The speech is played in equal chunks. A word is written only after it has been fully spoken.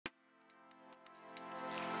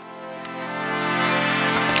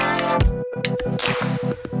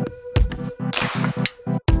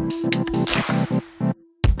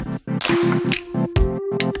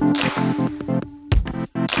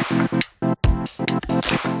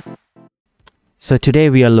So today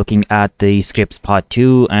we are looking at the scripts part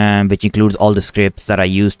 2, which includes all the scripts that I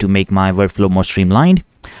use to make my workflow more streamlined.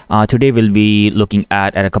 Today we'll be looking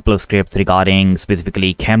at a couple of scripts regarding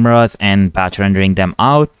specifically cameras and batch rendering them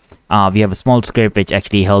out. We have a small script which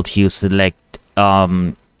actually helps you select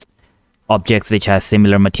objects which has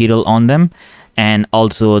similar material on them. And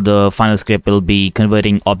also the final script will be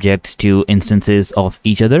converting objects to instances of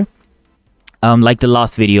each other. Like the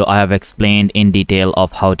last video, I have explained in detail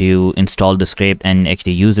of how to install the script and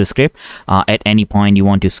actually use the script. At any point you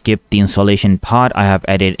want to skip the installation part, I have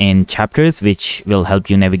added in chapters which will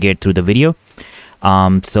help you navigate through the video.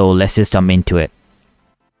 So let's just jump into it.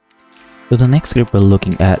 So the next script we're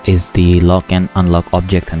looking at is the lock and unlock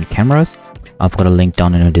objects and cameras. I've got a link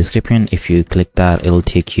down in the description. If you click that, it'll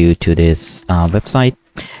take you to this website.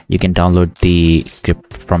 You can download the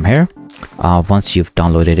script from here. Once you've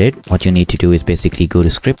downloaded it, what you need to do is basically go to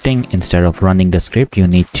scripting. Instead of running the script, you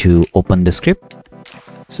need to open the script.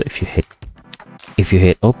 So if you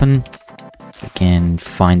hit open, you can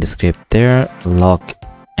find the script there, lock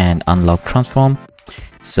and unlock transform.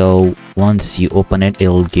 So once you open it,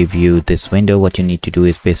 it'll give you this window. What you need to do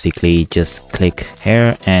is basically just click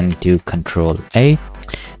here and do Control A,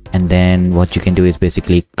 and then what you can do is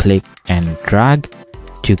basically click and drag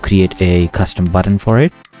to create a custom button for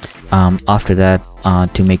it. After that,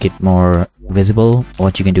 to make it more visible,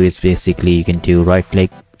 what you can do is basically you can do right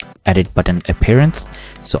click, edit button appearance.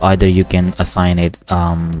 So either you can assign it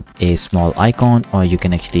a small icon, or you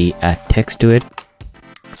can actually add text to it.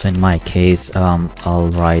 So in my case, I'll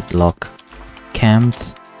write lock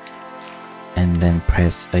cams and then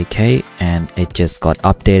press OK, and it just got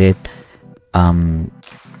updated.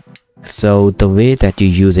 So the way that you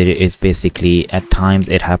use it is basically, at times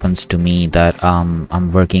it happens to me that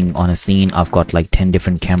I'm working on a scene, I've got like 10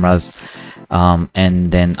 different cameras,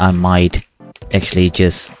 and then I might actually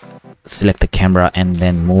just select the camera and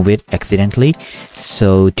then move it accidentally.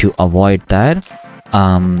 So to avoid that,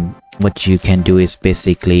 what you can do is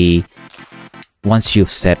basically, once you've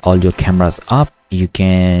set all your cameras up, you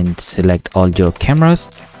can select all your cameras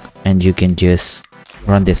and you can just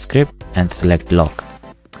run this script and select lock.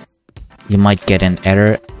 You might get an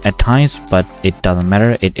error at times, but it doesn't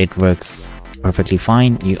matter, it works perfectly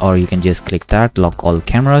fine. Or you can just click that, lock all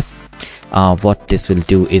cameras. What this will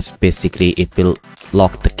do is basically it will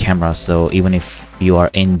lock the camera, so even if you are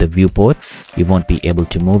in the viewport, you won't be able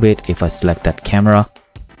to move it. If I select that camera,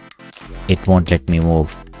 it won't let me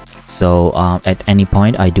move. So at any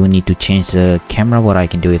point I do need to change the camera. What I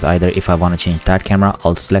can do is, either if I want to change that camera,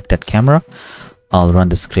 I'll select that camera, I'll run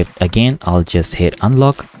the script again, I'll just hit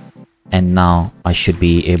unlock, and now I should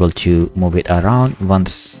be able to move it around.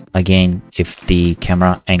 Once again, if the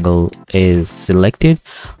camera angle is selected,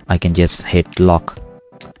 I can just hit lock,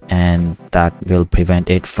 and that will prevent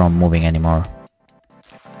it from moving anymore.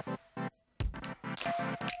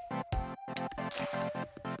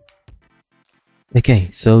 Okay,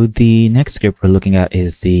 so the next script we're looking at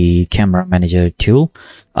is the camera manager tool.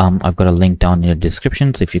 I've got a link down in the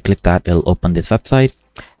description, so if you click that, it'll open this website.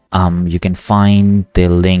 You can find the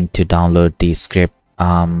link to download the script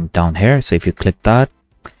down here. So if you click that,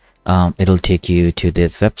 it'll take you to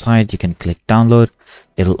this website. You can click download,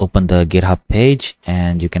 it'll open the GitHub page,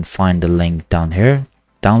 and you can find the link down here,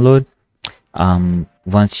 download.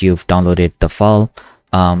 Once you've downloaded the file,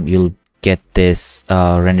 you'll get this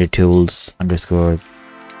render tools underscore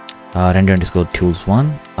render underscore tools one,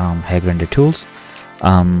 Hague render tools.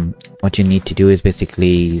 What you need to do is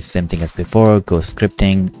basically same thing as before, go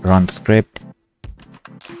scripting, run script,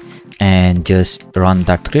 and just run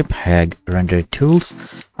that script, Hague render tools.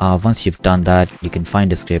 Once you've done that, you can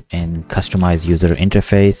find the script in customize user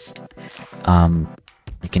interface.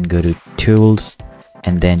 You can go to tools,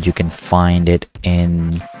 and then you can find it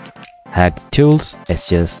in Hague tools. It's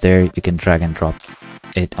just there, you can drag and drop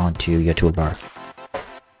it onto your toolbar.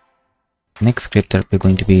 Next script that we're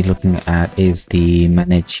going to be looking at is the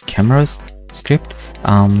manage cameras script,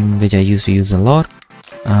 which I used to use a lot.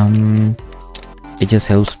 It just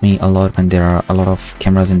helps me a lot when there are a lot of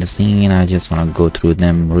cameras in the scene. I just want to go through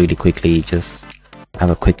them really quickly, just have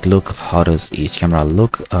a quick look, how does each camera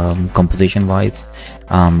look composition wise,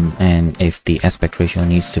 and if the aspect ratio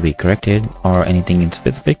needs to be corrected or anything in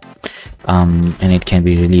specific. And it can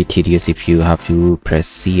be really tedious if you have to press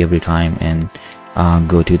C every time and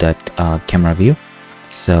go to that camera view.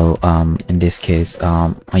 So in this case,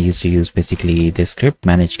 I used to use basically this script,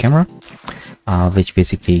 manage camera, which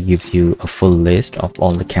basically gives you a full list of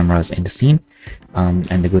all the cameras in the scene. And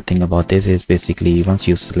the good thing about this is basically once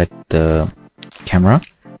you select the camera,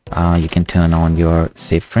 you can turn on your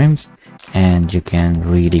save frames, and you can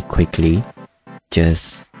really quickly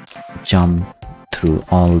just jump through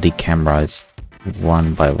all the cameras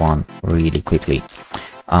one by one really quickly.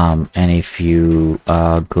 And if you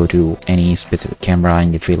go to any specific camera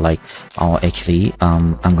and you feel like, oh, actually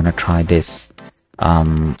I'm gonna try this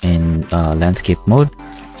in landscape mode,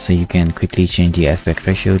 so you can quickly change the aspect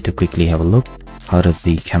ratio to quickly have a look how does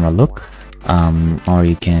the camera look, or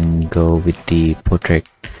you can go with the portrait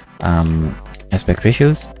aspect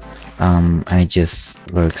ratios, and it just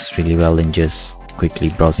works really well in just quickly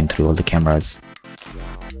browsing through all the cameras.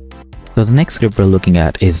 So the next script we're looking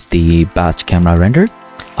at is the batch camera render.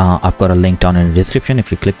 I've got a link down in the description.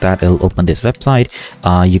 If you click that, it'll open this website.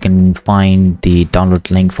 You can find the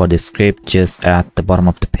download link for this script just at the bottom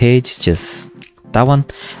of the page, just that one.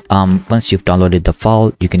 Once you've downloaded the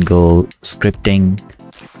file, you can go scripting,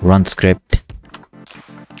 run script,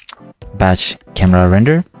 batch camera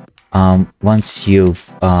render. Once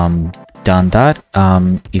you've done that,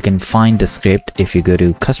 you can find the script if you go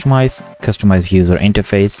to customize user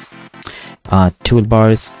interface,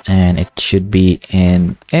 toolbars, and it should be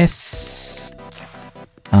in this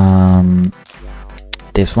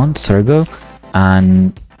one, Sergo,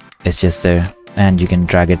 and it's just there, and you can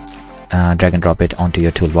drag and drop it onto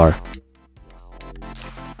your toolbar.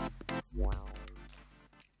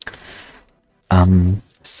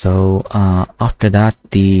 So after that,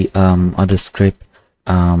 the other script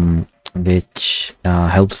which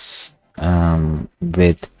helps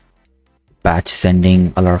with batch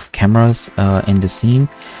sending a lot of cameras in the scene,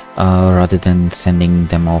 rather than sending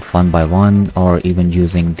them off one by one, or even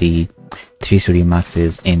using the 3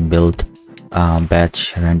 Max's inbuilt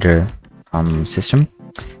batch render system.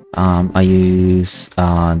 I use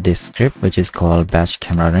this script which is called batch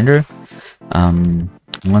camera render.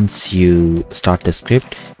 Once you start the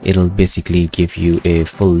script, it'll basically give you a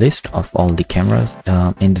full list of all the cameras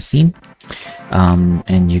in the scene,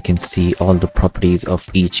 and you can see all the properties of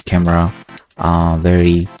each camera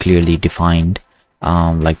very clearly defined,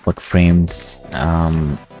 like what frames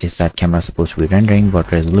is that camera supposed to be rendering,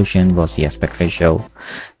 what resolution, what's the aspect ratio,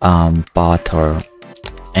 path, or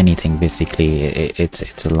anything. Basically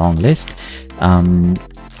it's a long list.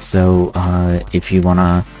 So if you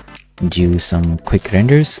wanna do some quick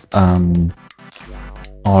renders,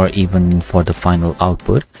 or even for the final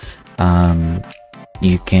output,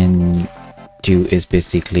 you can do is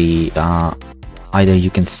basically either you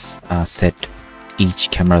can set each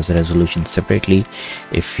camera's resolution separately.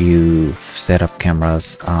 If you set up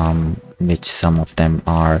cameras which some of them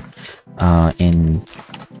are in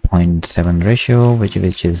 0.7 ratio, which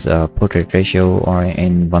is a portrait ratio, or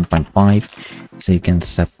in 1.5, so you can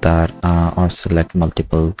set that, or select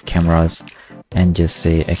multiple cameras and just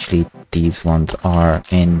say actually these ones are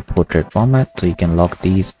in portrait format, so you can lock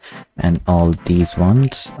these, and all these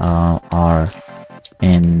ones are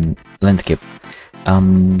in landscape.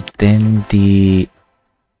 Then the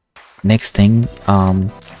next thing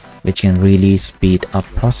which can really speed up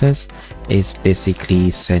process is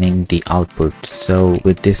basically setting the output. So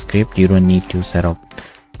with this script you don't need to set up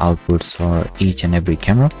outputs for each and every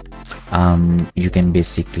camera. You can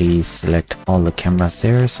basically select all the cameras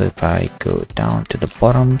there. So if I go down to the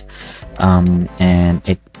bottom, and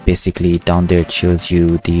it basically down there it shows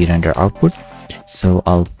you the render output. So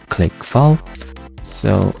I'll click file.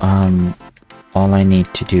 So all I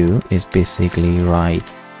need to do is basically write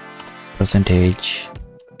percentage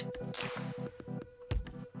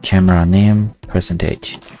camera name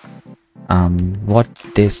percentage. What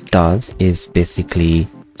this does is basically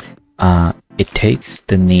it takes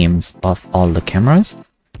the names of all the cameras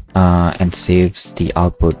and saves the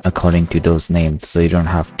output according to those names, so you don't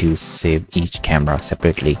have to save each camera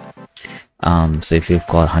separately. So if you've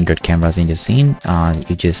got 100 cameras in your scene,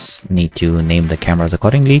 you just need to name the cameras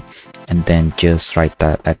accordingly, and then just write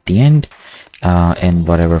that at the end, in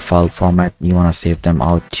whatever file format you want to save them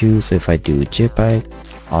out to. So if I do JPEG,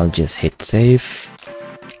 I'll just hit save.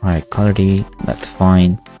 Alright, quality, that's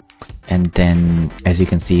fine. And then as you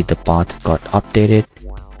can see, the path got updated,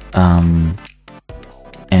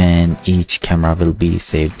 and each camera will be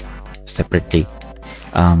saved separately.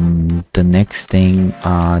 The next thing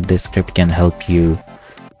this script can help you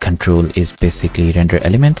control is basically render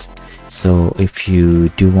elements. So if you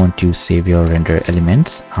do want to save your render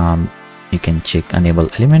elements, you can check enable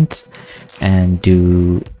elements, and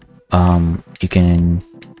do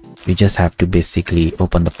you just have to basically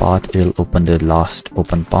open the path. It'll open the last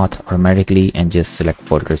open path automatically, and just select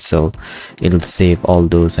folder, so it'll save all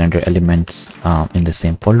those render elements in the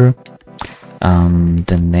same folder.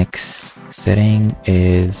 The next setting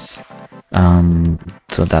is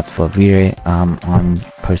so that's for V-Ray. I'm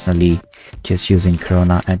personally just using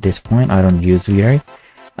Corona at this point. I don't use V-Ray.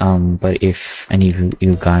 But if any of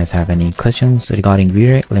you guys have any questions regarding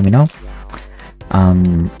V-Ray, let me know.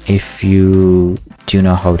 If you do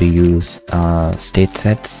know how to use state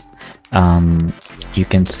sets, you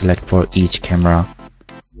can select for each camera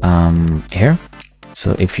here.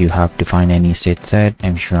 So if you have defined any state set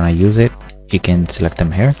and if you want to use it, you can select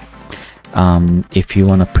them here. If you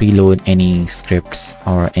want to preload any scripts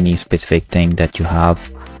or any specific thing that you have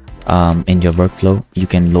in your workflow, you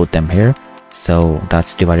can load them here. So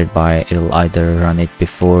that's divided by, it'll either run it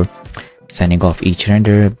before sending off each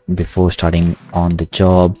render, before starting on the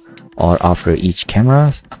job, or after each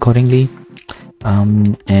camera accordingly.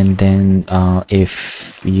 And then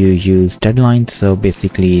if you use deadlines, so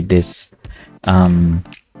basically this again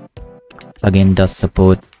does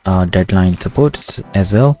support deadline support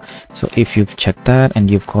as well. So if you've checked that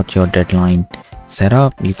and you've got your deadline set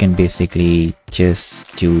up, you can basically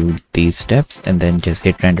just do these steps and then just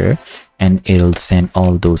hit render, and it'll send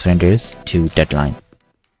all those renders to deadline.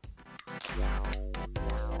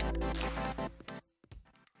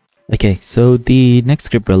 Okay, so the next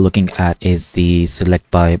script we're looking at is the select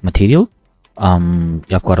by material.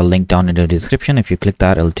 I've got a link down in the description. If you click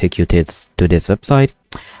that, it'll take you to this website.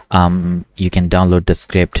 You can download the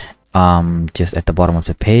script just at the bottom of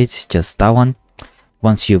the page, just that one.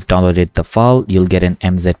 Once you've downloaded the file, you'll get an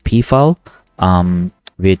MZP file,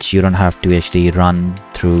 which you don't have to actually run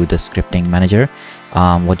through the scripting manager.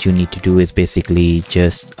 What you need to do is basically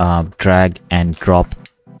just drag and drop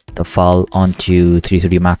the file onto 3ds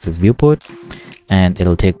Studio Max's viewport, and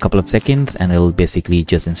it'll take a couple of seconds and it'll basically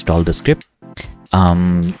just install the script.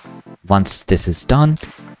 Once this is done,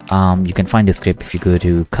 you can find the script if you go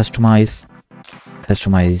to customize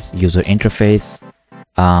user interface,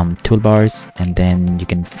 toolbars, and then you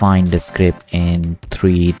can find the script in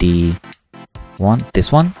 3D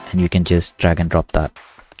this one, and you can just drag and drop that.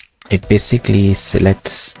 It basically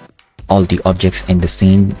selects all the objects in the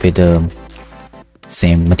scene with the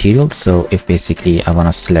same material. So if basically I want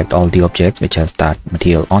to select all the objects which has that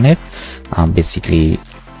material on it, basically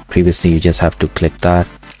previously you just have to click that,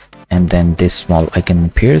 and then this small icon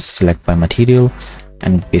appears, select by material,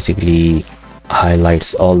 and basically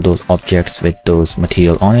highlights all those objects with those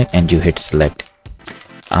material on it, and you hit select.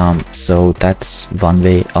 So that's one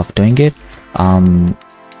way of doing it,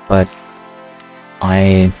 but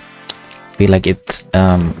I feel like it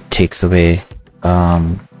takes away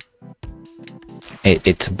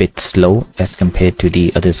it's a bit slow as compared to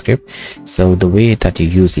the other script. So the way that you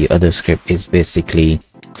use the other script is basically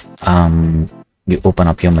you open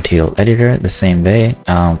up your material editor the same way.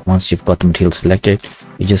 Once you've got the material selected,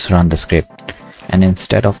 you just run the script, and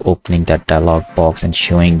instead of opening that dialog box and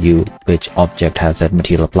showing you which object has that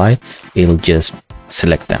material applied, it'll just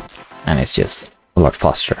select them, and it's just a lot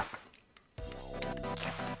faster.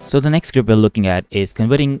 So the next script we're looking at is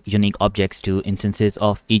converting unique objects to instances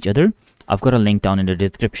of each other. I've got a link down in the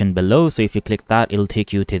description below, so if you click that, it'll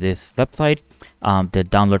take you to this website. The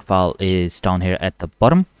download file is down here at the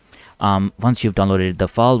bottom. Once you've downloaded the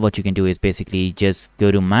file, what you can do is basically just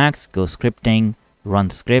go to Max, go scripting, run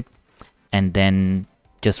script, and then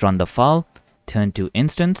just run the file, turn to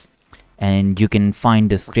instance, and you can find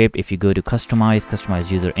the script if you go to customize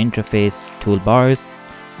user interface, toolbars.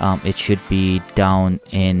 It should be down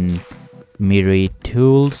in Mirai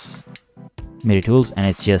tools, and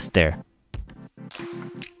it's just there.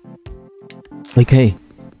 Okay,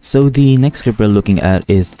 so the next script we're looking at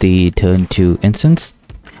is the turn to instance.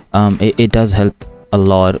 It does help a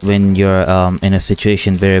lot when you're in a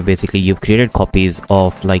situation where basically you've created copies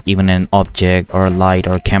of like even an object or a light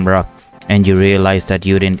or a camera, and you realize that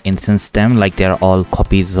you didn't instance them, like they're all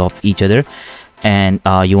copies of each other, and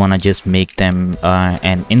you want to just make them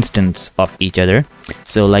an instance of each other.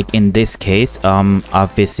 So like in this case,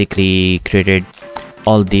 I've basically created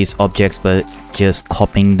all these objects but just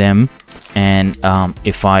copying them, and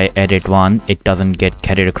if I edit one, it doesn't get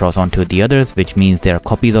carried across onto the others, which means they are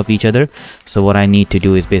copies of each other. So what I need to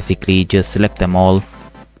do is basically just select them all,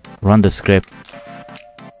 run the script,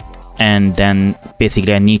 and then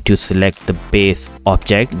basically I need to select the base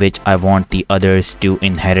object which I want the others to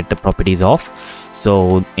inherit the properties of.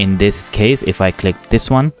 So in this case, if I click this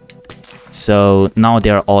one, so now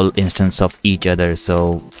they are all instances of each other.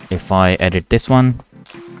 So if I edit this one,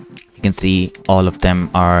 you can see all of them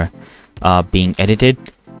are being edited.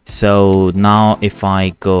 So now if I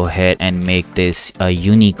go ahead and make this a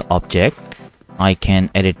unique object, I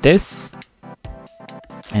can edit this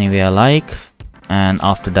any way I like, and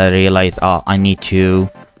after that I realize I need to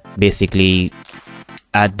basically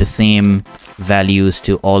add the same values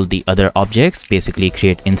to all the other objects, basically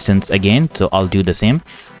create instance again. So I'll do the same.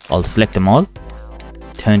 I'll select them all,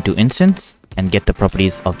 turn to instance, and get the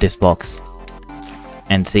properties of this box,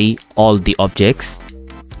 and see all the objects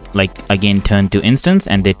like again turn to instance,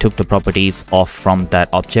 and they took the properties off from that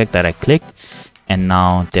object that I clicked, and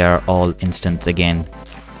now they're all instance again.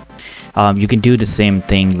 You can do the same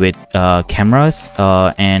thing with cameras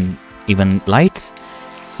and even lights.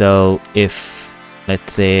 So if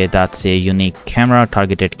let's say that's a unique camera,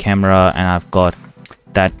 targeted camera, and I've got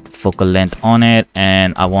that focal length on it,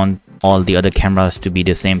 and I want all the other cameras to be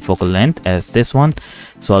the same focal length as this one,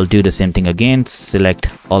 so I'll do the same thing again. Select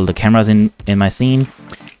all the cameras in my scene,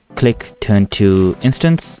 click turn to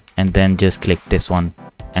instance, and then just click this one,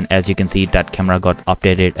 and as you can see that camera got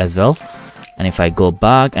updated as well. And if I go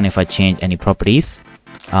back and if I change any properties,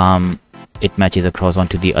 it matches across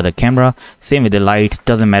onto the other camera. Same with the lights,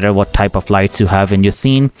 doesn't matter what type of lights you have in your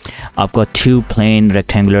scene. I've got 2 plain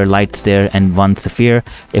rectangular lights there and 1 sphere.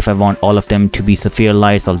 If I want all of them to be sphere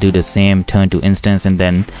lights, I'll do the same, turn to instance, and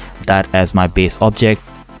then that as my base object.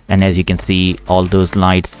 And as you can see, all those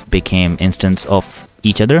lights became instance of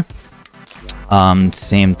each other.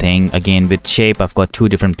 Same thing again with shape. I've got 2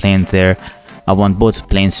 different planes there. I want both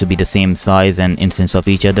planes to be the same size and instance of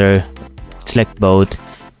each other. Select both,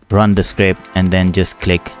 run the script, and then just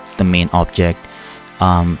click the main object.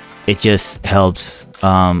 It just helps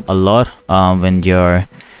a lot when you're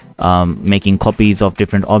making copies of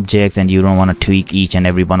different objects and you don't want to tweak each and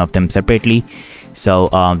every one of them separately. So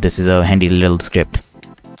this is a handy little script.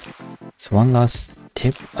 So one last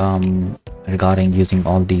tip regarding using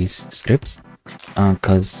all these scripts,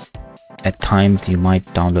 because at times you might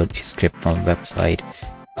download a script from a website,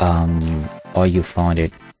 or you found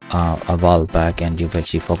it a while back and you've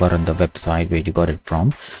actually forgotten the website where you got it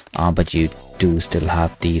from, but you do still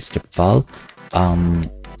have the script file,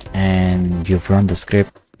 and you've run the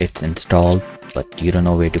script, it's installed, but you don't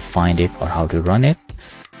know where to find it or how to run it.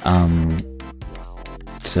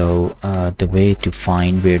 So the way to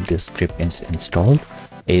find where the script is installed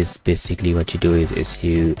is basically what you do is if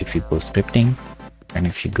you go scripting, and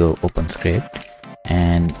if you go open script,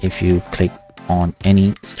 and if you click on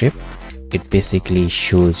any script, it basically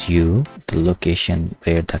shows you the location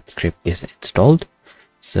where that script is installed.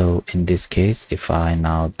 So in this case, if I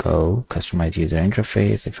now go customize user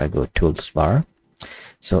interface, if I go tools bar,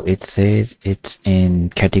 so it says it's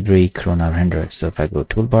in category Corona render. So if I go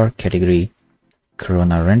toolbar, category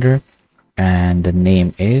Corona render, and the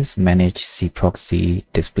name is manage cproxy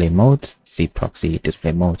display modes, cproxy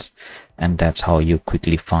display modes, and that's how you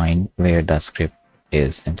quickly find where that script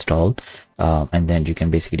is installed. And then you can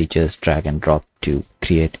basically just drag and drop to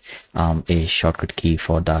create a shortcut key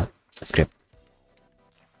for that script.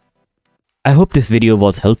 I hope this video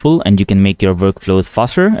was helpful and you can make your workflows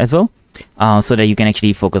faster as well, so that you can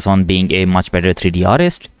actually focus on being a much better 3D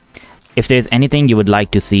artist. If there's anything you would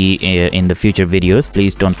like to see in the future videos,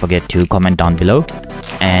 please don't forget to comment down below,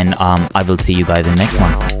 and I will see you guys in the next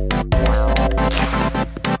one.